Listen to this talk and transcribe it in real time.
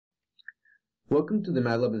Welcome to the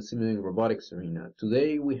MATLAB and Simulink robotics arena.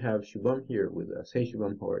 Today we have Shubham here with us. Hey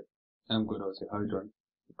Shubham, how are you? I'm good, Jose. How are you doing?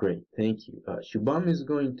 Great, thank you. Shubham is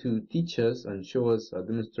going to teach us and show us a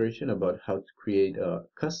demonstration about how to create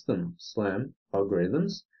custom SLAM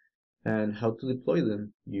algorithms and how to deploy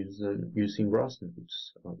them using ROS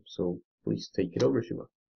nodes. So please take it over, Shubham.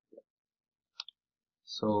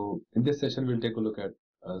 So in this session, we'll take a look at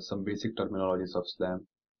some basic terminologies of SLAM.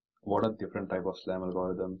 What are different type of SLAM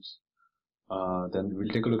algorithms? Then we'll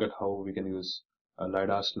take a look at how we can use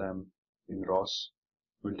lidarSLAM in ROS.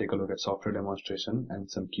 We'll take a look at software demonstration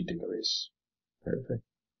and some key takeaways. Perfect.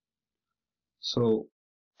 So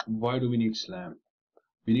why do we need SLAM?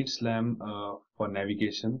 We need SLAM for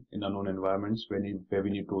navigation in unknown environments where we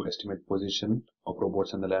need to estimate position of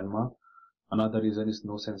robots and the landmark. Another reason is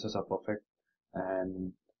no sensors are perfect,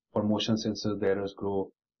 and for motion sensors the errors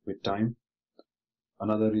grow with time.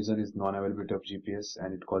 Another reason is non-availability of GPS,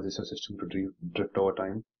 and it causes your system to drift over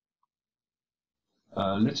time.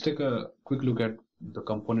 Let's take a quick look at the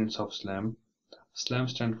components of SLAM. SLAM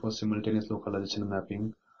stands for Simultaneous Localization and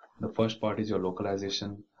Mapping. The first part is your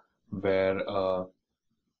localization, where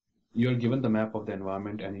you are given the map of the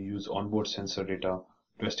environment and you use onboard sensor data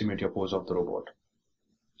to estimate your pose of the robot.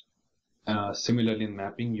 Similarly, in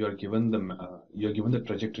mapping, you are given the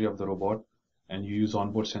trajectory of the robot and you use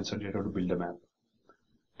onboard sensor data to build a map.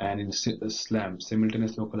 And in SLAM,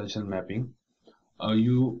 Simultaneous Localization and Mapping,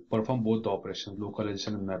 you perform both the operations,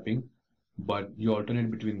 localization and mapping, but you alternate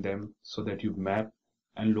between them so that you map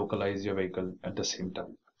and localize your vehicle at the same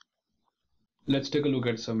time. Let's take a look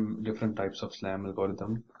at some different types of SLAM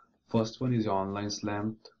algorithm. First one is your online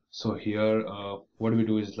SLAM. So here, what we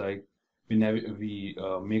do is like we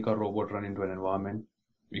make our robot run into an environment.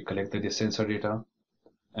 We collect the sensor data,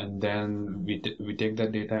 and then we take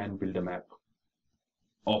that data and build a map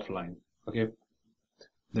offline. Okay.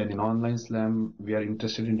 Then in online SLAM, we are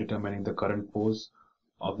interested in determining the current pose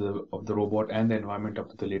of the robot and the environment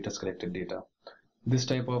of the latest collected data. This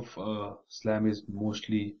type of SLAM is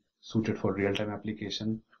mostly suited for real-time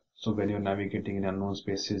application. So when you're navigating in unknown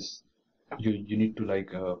spaces, you need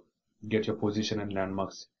to get your position and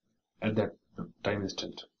landmarks at that time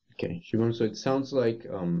instant. Okay, Shubham, so it sounds like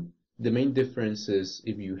the main difference is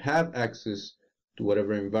if you have access to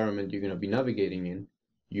whatever environment you're going to be navigating in,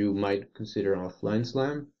 you might consider offline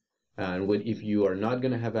SLAM. And if you are not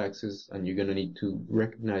going to have access and you're going to need to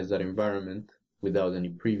recognize that environment without any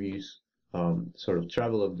previous sort of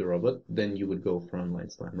travel of the robot, then you would go for online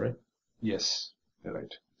SLAM, right? Yes, you're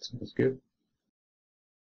right. Sounds good.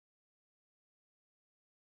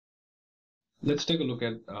 Let's take a look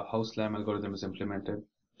at how SLAM algorithm is implemented.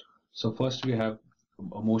 So first we have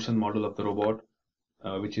a motion model of the robot,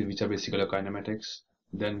 which are basically your kinematics.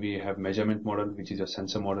 Then we have measurement model, which is a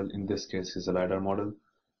sensor model. In this case, is a lidar model.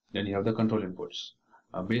 Then you have the control inputs.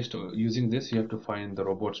 Using this, you have to find the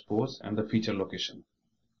robot's pose and the feature location.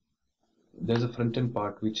 There's a front-end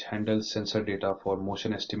part which handles sensor data for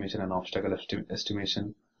motion estimation and obstacle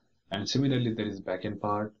estimation. And similarly, there is back-end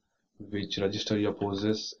part which register your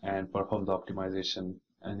poses and perform the optimization,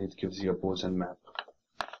 and it gives you a pose and map.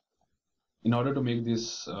 In order to make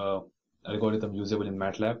this algorithm usable in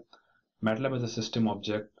MATLAB is a system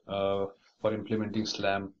object for implementing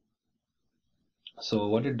SLAM. So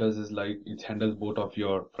what it does is it handles both of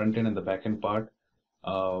your front end and the back end part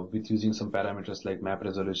with using some parameters like map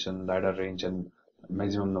resolution, lidar range, and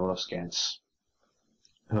maximum number of scans.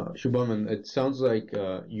 Shubham, it sounds like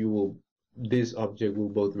this object will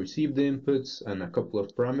both receive the inputs and a couple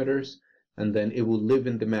of parameters, and then it will live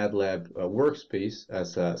in the MATLAB workspace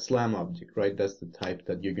as a SLAM object, right? That's the type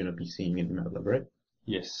that you're going to be seeing in MATLAB, right?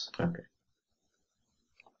 Yes. Okay.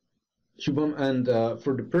 Shubham, and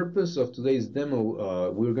for the purpose of today's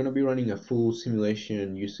demo, we're going to be running a full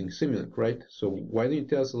simulation using Simulink, right? So why don't you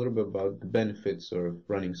tell us a little bit about the benefits of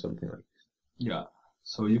running something like this? Yeah.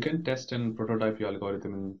 So you can test and prototype your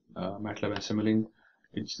algorithm in MATLAB and Simulink.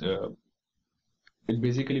 It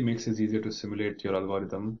basically makes it easier to simulate your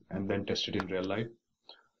algorithm and then test it in real life.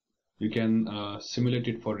 You can simulate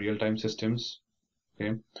it for real-time systems.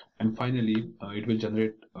 Okay, and finally, it will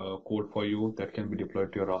generate code for you that can be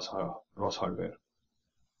deployed to your ROS hardware.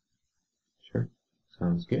 Sure,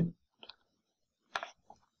 sounds good.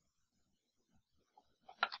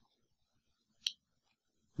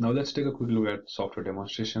 Now let's take a quick look at software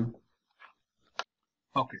demonstration.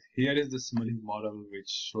 Okay, here is the Simulink model which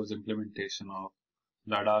shows implementation of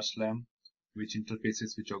lidarSLAM, which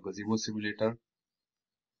interfaces with your gazebo simulator.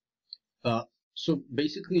 So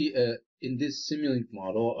basically, in this Simulink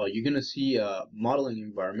model, you're going to see a modeling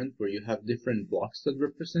environment where you have different blocks that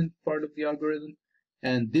represent part of the algorithm.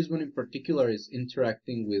 And this one in particular is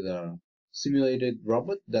interacting with simulated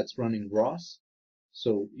robot that's running ROS.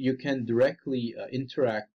 So you can directly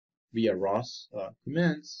interact via ROS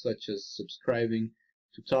commands, such as subscribing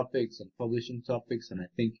to topics and publishing topics, and I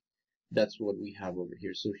think that's what we have over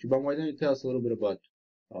here. So Shubham, why don't you tell us a little bit about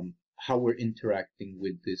how we're interacting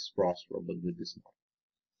with this ROS robot, with this model?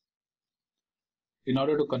 In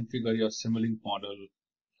order to configure your Simulink model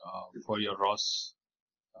for your ROS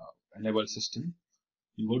enabled system,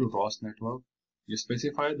 you go to ROS network, you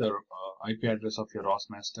specify the IP address of your ROS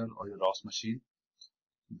master or your ROS machine,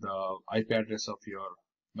 the IP address of your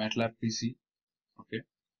MATLAB PC. Okay,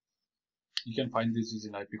 you can find this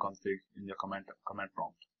using ipconfig in your command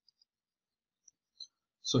prompt.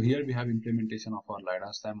 So here we have implementation of our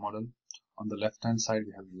lidarSLAM model. On the left hand side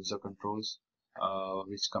we have user controls,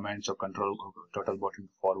 which commands your control total bot in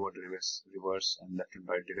forward, reverse and left and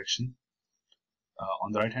right direction.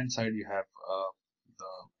 On the right hand side you have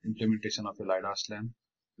the implementation of your lidarSLAM,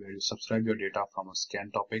 where you subscribe your data from a scan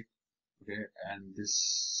topic. Okay, and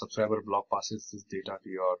this subscriber block passes this data to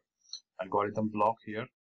your algorithm block here.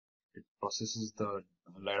 It processes the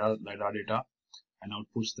lidar data and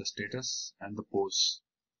outputs the status and the pose.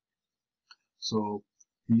 So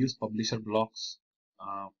we use publisher blocks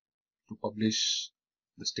to publish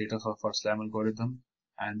the status of our SLAM algorithm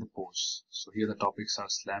and the pose. So here the topics are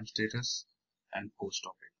SLAM status and pose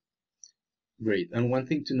topic. Great. And one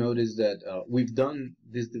thing to note is that we've done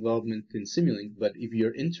this development in Simulink, but if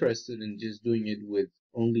you're interested in just doing it with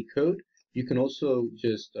only code, you can also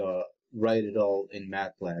just write it all in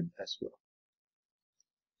MATLAB as well.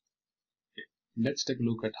 Okay. Let's take a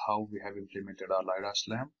look at how we have implemented our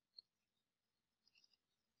lidarSLAM.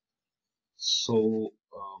 So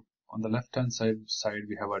on the left hand side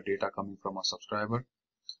we have our data coming from a subscriber.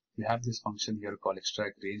 We have this function here called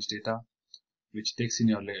extract range data, which takes in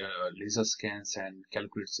your laser scans and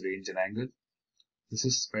calculates range and angle. This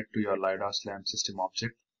is fed to your lidarSLAM system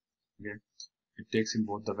object. Okay, it takes in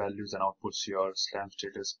both the values and outputs your SLAM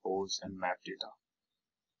status, pose and map data.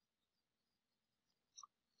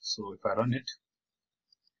 So if I run it,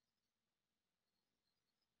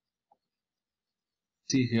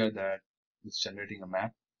 see here that it's generating a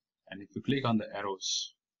map, and if you click on the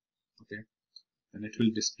arrows, okay, then it will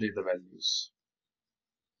display the values.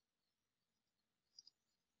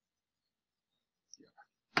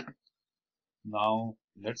 Yeah. Now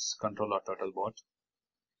let's control our turtle bot.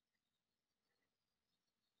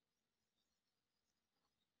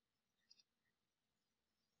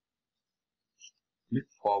 Click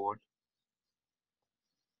forward.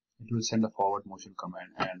 It will send a forward motion command,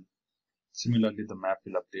 and similarly the map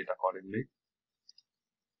will update accordingly.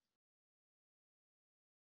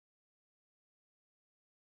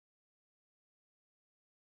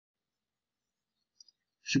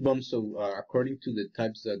 Shubham, so according to the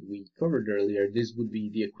types that we covered earlier, this would be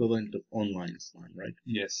the equivalent of online SLAM, right?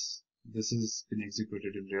 Yes, this is been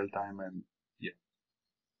executed in real time, and yeah.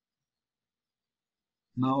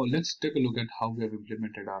 Now let's take a look at how we have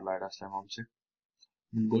implemented our lidarSLAM object.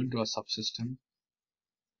 We'll go into our subsystem,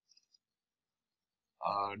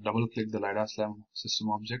 double click the lidarSLAM system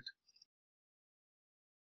object.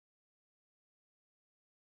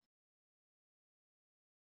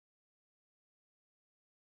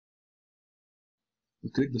 We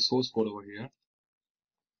click the source code over here,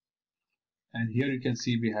 and here you can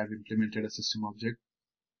see we have implemented a system object.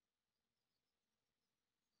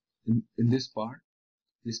 In this part,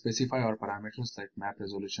 we specify our parameters like map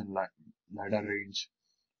resolution, lidar range,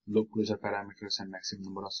 lobe closure parameters, and maximum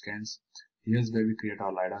number of scans. Here's where we create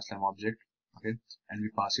our lidarSLAM object, okay, and we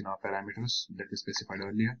pass in our parameters that we specified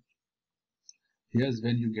earlier. Here's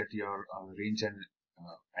when you get your range and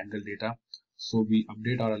angle data. So we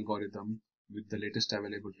update our algorithm with the latest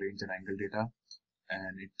available range and angle data,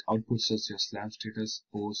 and it outputs us your SLAM status,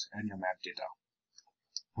 pose, and your map data.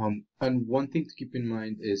 And one thing to keep in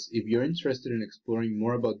mind is if you're interested in exploring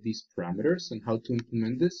more about these parameters and how to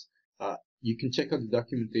implement this, you can check out the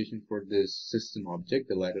documentation for this system object,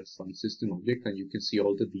 the lidarSLAM system object, and you can see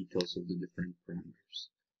all the details of the different parameters.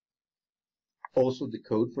 Also, the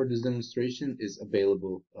code for this demonstration is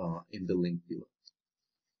available in the link below.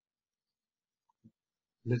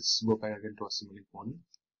 Let's go back again to our Simulink model.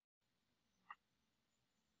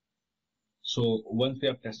 So once we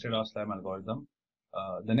have tested our SLAM algorithm,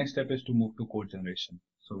 the next step is to move to code generation.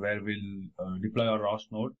 So where we'll deploy our ROS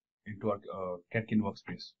node into our Ketkin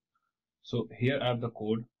workspace. So here I have the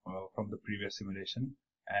code from the previous simulation,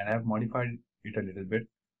 and I have modified it a little bit.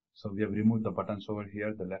 So we have removed the buttons over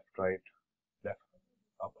here, the left, right, left,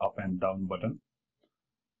 up and down button.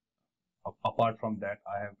 Apart from that,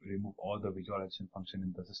 I have removed all the visualization function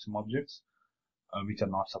in the system objects, which are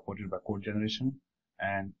not supported by code generation.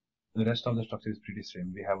 And The rest of the structure is pretty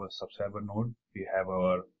same. We have a subscriber node, we have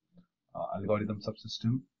our algorithm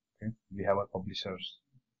subsystem, okay, we have our publishers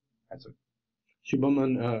as well.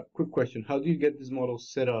 Shubhaman, quick question. How do you get this model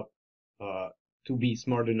set up to be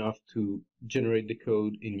smart enough to generate the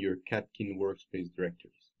code in your Catkin workspace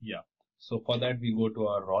directories? Yeah. So for that, we go to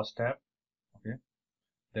our ROS tab, okay.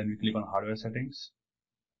 Then we click on hardware settings.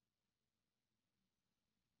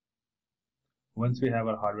 Once we have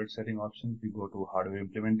our hardware setting options, we go to hardware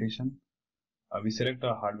implementation. We select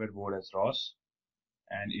our hardware board as ROS,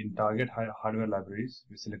 and in target hardware libraries,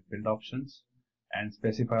 we select build options and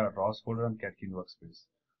specify our ROS folder on Catkin workspace.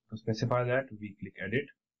 To specify that, we click edit.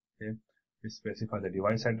 Okay. We specify the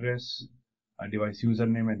device address, a device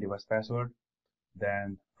username and device password,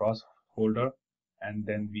 then ROS folder, and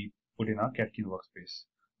then we put in our Catkin workspace,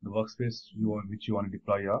 the workspace which you want to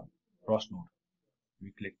deploy your ROS node.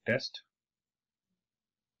 We click test,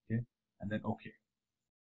 okay, and then OK.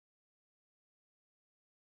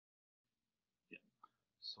 Yeah.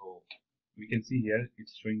 So we can see here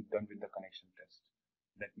it's showing done with the connection test.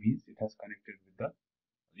 That means it has connected with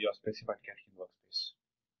your specified Catkin workspace.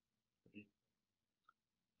 Okay.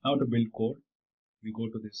 Now to build code, we go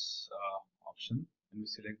to this option and we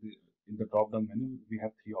select in the drop down menu we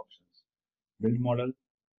have three options: build model,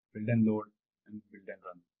 build and load, and build and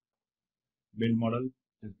run. Build model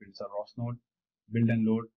just builds a ROS node. Build and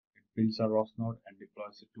load, it builds a ROS node and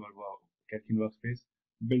deploys it to our Catkin workspace.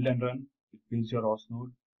 Build and run, it builds your ROS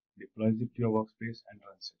node, deploys it to your workspace and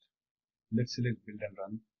runs it. Let's select build and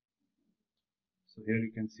run. So here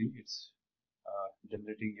you can see it's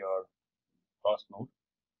generating your ROS node.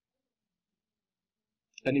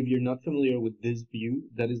 And if you're not familiar with this view,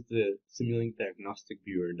 that is the Simulink diagnostic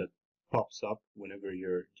viewer that pops up whenever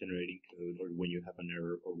you're generating code or when you have an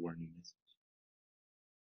error or warning message.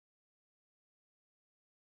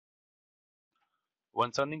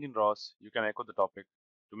 Once running in ROS, you can echo the topic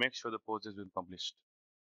to make sure the post has been published.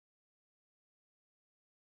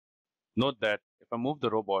 Note that if I move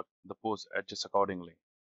the robot, the post adjusts accordingly.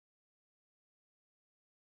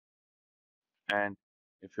 And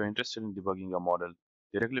if you're interested in debugging your model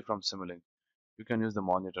directly from Simulink, you can use the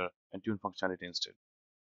monitor and tune functionality instead.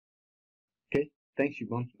 Okay, thanks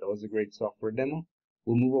Shubham. That was a great software demo.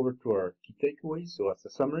 We'll move over to our key takeaways. So as a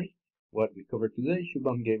summary, what we covered today,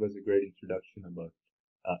 Shubham gave us a great introduction about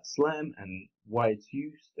SLAM and why it's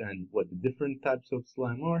used and what the different types of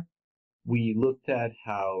SLAM are. We looked at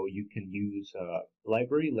how you can use a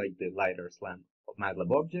library like the lidarSLAM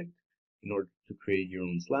MATLAB object in order to create your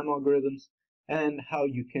own SLAM algorithms, and how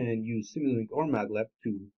you can use Simulink or MATLAB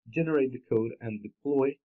to generate the code and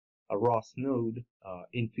deploy a ROS node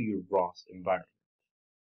into your ROS environment.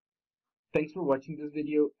 Thanks for watching this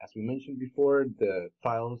video. As we mentioned before, the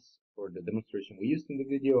files for the demonstration we used in the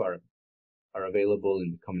video are available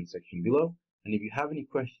in the comment section below. And if you have any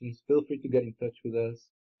questions, feel free to get in touch with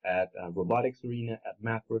us at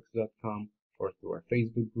roboticsarena@mathworks.com or through our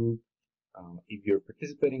Facebook group. If you're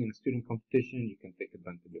participating in a student competition, you can take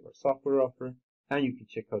advantage of our software offer, and you can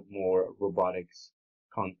check out more robotics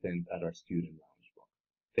content at our student lounge blog.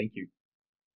 Thank you.